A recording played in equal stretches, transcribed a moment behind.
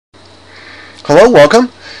Hello, welcome.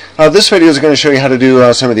 This video is going to show you how to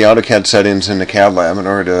do some of the AutoCAD settings in the CAD Lab in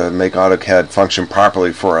order to make AutoCAD function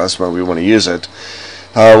properly for us when we want to use it.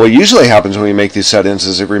 What usually happens when we make these settings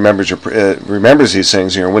is it remembers these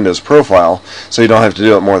things in your Windows profile, so you don't have to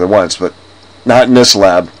do it more than once, but not in this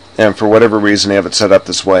lab, and for whatever reason they have it set up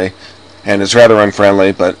this way, and it's rather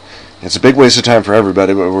unfriendly, but it's a big waste of time for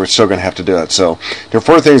everybody, but we're still going to have to do it. So there are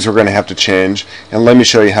 4 things we're going to have to change, and let me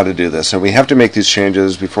show you how to do this. And we have to make these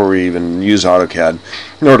changes before we even use AutoCAD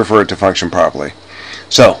in order for it to function properly.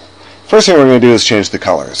 So first thing we're going to do is change the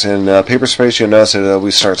colors. In Paper Space, you'll notice it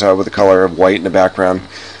always starts out with a color of white in the background,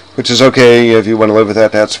 which is okay. If you want to live with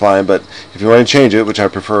that, that's fine. But if you want to change it, which I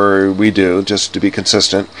prefer we do, just to be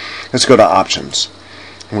consistent, let's go to Options.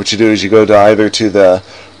 And what you do is you go to either to the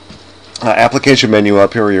application menu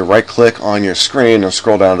up here where you right click on your screen and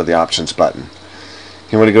scroll down to the Options button.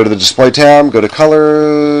 You want to go to the Display tab, go to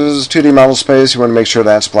Colors, 2D Model Space. You want to make sure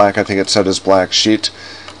that's black. I think it's set as black. Sheet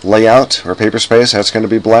Layout or Paper Space, that's going to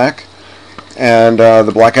be black. And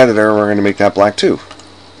the black editor, we're going to make that black too.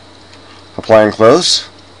 Apply and close.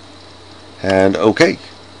 And OK.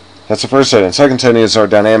 That's the first setting. Second setting is our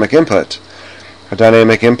dynamic input. Our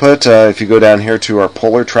dynamic input, if you go down here to our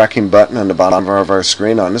polar tracking button on the bottom of our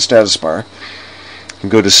screen on the status bar, you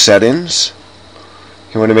go to Settings.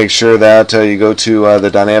 You want to make sure that you go to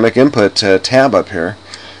the dynamic input tab up here.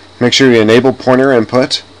 Make sure you enable pointer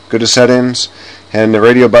input, go to Settings, and the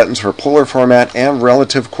radio buttons for polar format and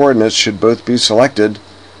relative coordinates should both be selected.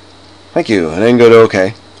 Thank you. And then go to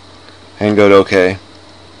OK. And go to OK.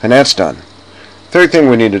 And that's done. Third thing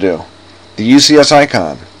we need to do, the UCS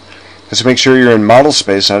icon. Just make sure you're in model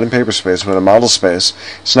space, not in paper space, but in model space.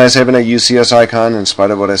 It's nice having a UCS icon in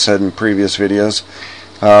spite of what I said in previous videos.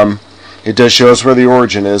 It does show us where the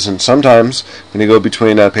origin is, and sometimes when you go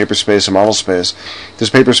between paper space and model space,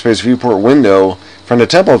 this paper space viewport window from the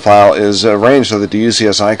template file is arranged so that the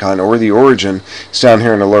UCS icon or the origin is down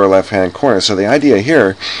here in the lower left hand corner. So the idea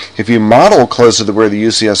here, if you model closer to where the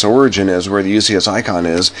UCS origin is, where the UCS icon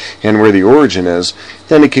is, and where the origin is,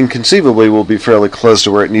 then it can conceivably will be fairly close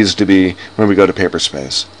to where it needs to be when we go to paper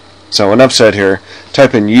space. So enough said here.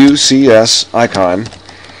 Type in UCS icon,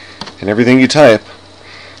 and everything you type,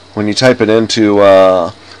 when you type it into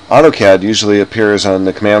AutoCAD, usually appears on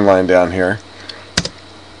the command line down here,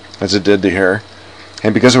 as it did to here.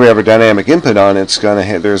 And because we have a dynamic input on, there's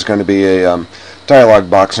going to be a dialog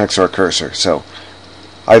box next to our cursor. So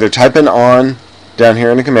either type in on down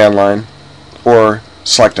here in the command line, or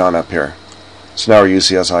select on up here. So now our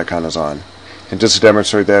UCS icon is on. And just to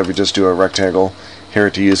demonstrate that, we just do a rectangle here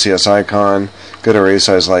at the UCS icon, go to our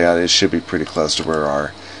A-size layout. It should be pretty close to where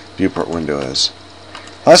our viewport window is.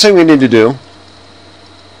 Last thing we need to do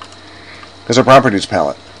is our Properties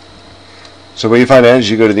palette. So what you find out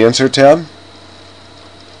is you go to the Insert tab.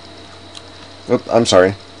 Go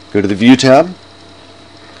to the View tab.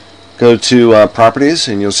 Go to Properties,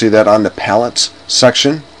 and you'll see that on the Palettes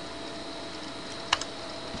section.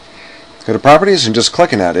 Go to Properties and just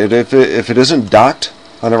clicking at it. If it isn't docked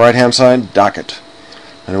on the right hand side, dock it.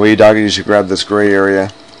 And the way you dock it is you grab this gray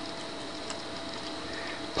area,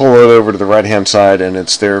 pull it over to the right hand side, and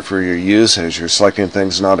it's there for your use as you're selecting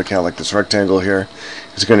things in AutoCAD, like this rectangle here.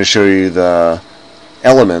 It's going to show you the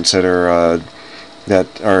elements that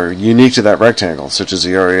are unique to that rectangle, such as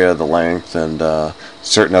the area, the length, and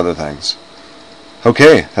certain other things.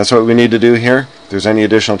 Okay, that's what we need to do here. If there's any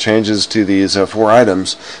additional changes to these 4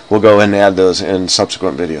 items, we'll go ahead and add those in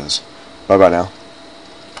subsequent videos. Bye bye now.